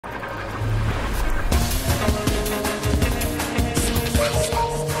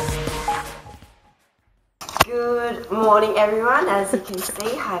Good morning everyone. As you can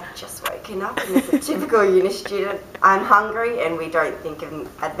see, I've just woken up and as a typical uni student, I'm hungry and we don't think in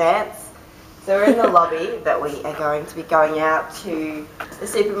advance. So we're in the lobby, but we are going to be going out to the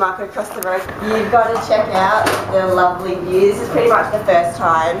supermarket across the road. You've got to check out the lovely view. This is pretty much the first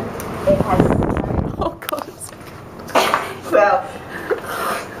time it has snowed. Oh god. Well,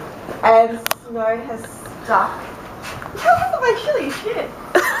 and snow has stuck. I'm actually shit.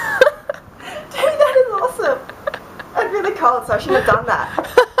 Dude, that is awesome. I'm really cold, so I shouldn't have done that.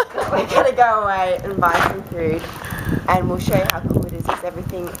 We're gonna go away and buy some food, and we'll show you how cool it is. It's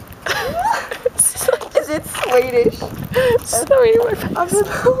everything. Is it Swedish? Sorry, I'm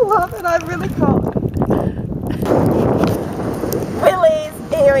just laughing. I'm really cold. Willie's,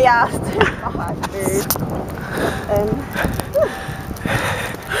 here we are to buy food, and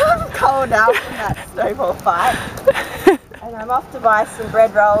I'm cold now from that snowball fight. And I'm off to buy some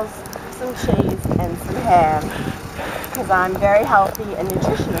bread rolls, some cheese and some ham because I'm very healthy and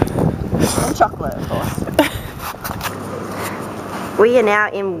nutritious. And chocolate, of course. We are now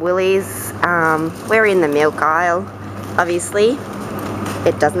in Willie's. We're in the milk aisle, obviously.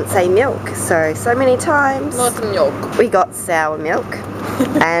 It doesn't say milk, so many times. Not milk. We got sour milk.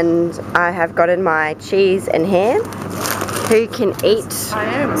 And I have gotten my cheese and ham. Who can eat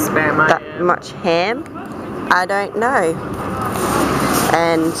that much ham? I don't know.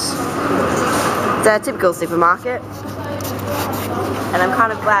 And it's a typical supermarket. And I'm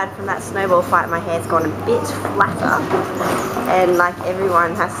kind of glad from that snowball fight my hair's gone a bit flatter. And like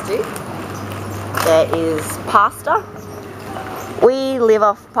everyone has to. There is pasta. We live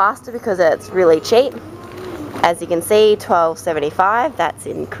off pasta because it's really cheap. As you can see, $12.75. That's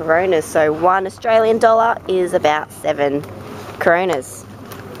in Coronas. So $1 Australian is about 7 Coronas,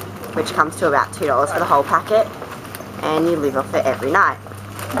 which comes to about $2 for the whole packet, and you live off it every night.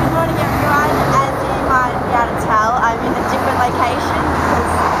 Good morning everyone. As you might be able to tell, I'm in a different location because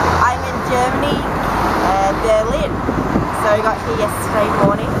I'm in Germany, Berlin. So we got here yesterday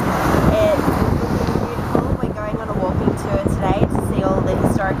morning. It's beautiful. We're going on a walking tour today to see all the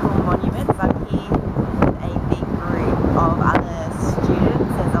historical monuments. I'm here with a big group of other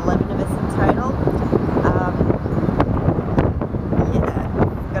students. There's 11 of us in total.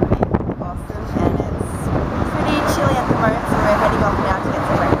 Heading off now to get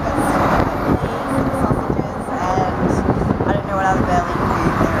some breakfast. Some sausages and I don't know what other Berlin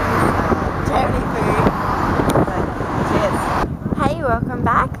food there is. Germany food. So, cheers. Hey, welcome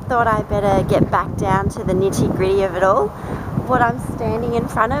back. Thought I better get back down to the nitty gritty of it all. What I'm standing in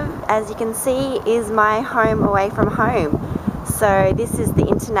front of, as you can see, is my home away from home. So this is the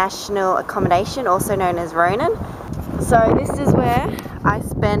international accommodation, also known as Ronan. So this is where I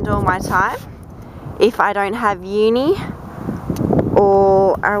spend all my time if I don't have uni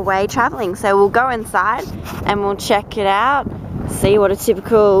or are away traveling. So we'll go inside and we'll check it out, see what a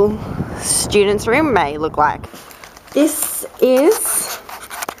typical student's room may look like. This is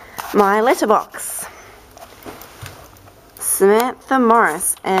my letterbox, Samantha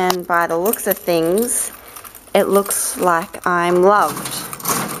Morris, and by the looks of things it looks like I'm loved.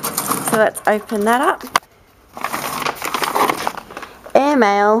 So let's open that up.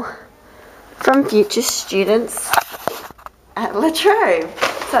 Airmail from future students at Trobe.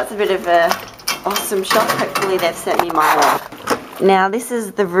 So that's a bit of a awesome shop. Hopefully they've sent me my one. Now this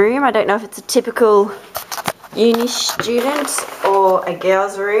is the room. I don't know if it's a typical uni student or a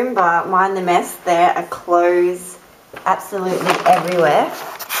girl's room, but mind the mess. There are clothes absolutely everywhere.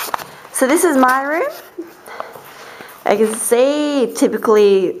 So this is my room. I can see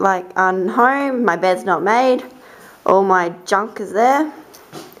typically like on home, my bed's not made. All my junk is there.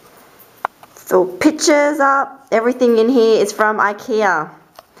 So pictures up. Everything in here is from IKEA.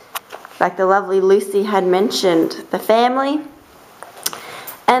 Like the lovely Lucy had mentioned. The family.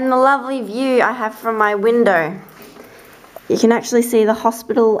 And the lovely view I have from my window. You can actually see the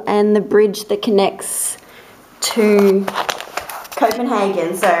hospital and the bridge that connects to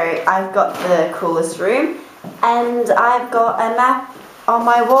Copenhagen. So I've got the coolest room. And I've got a map on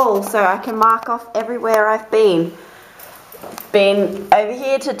my wall so I can mark off everywhere I've been. Been over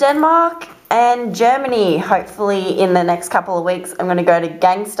here to Denmark and Germany. Hopefully in the next couple of weeks I'm going to go to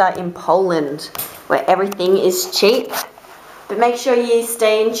Gangster in Poland where everything is cheap. But make sure you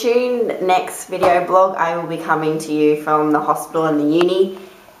stay in tune. Next video blog I will be coming to you from the hospital and the uni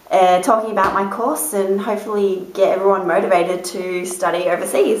talking about my course and hopefully get everyone motivated to study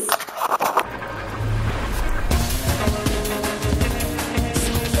overseas.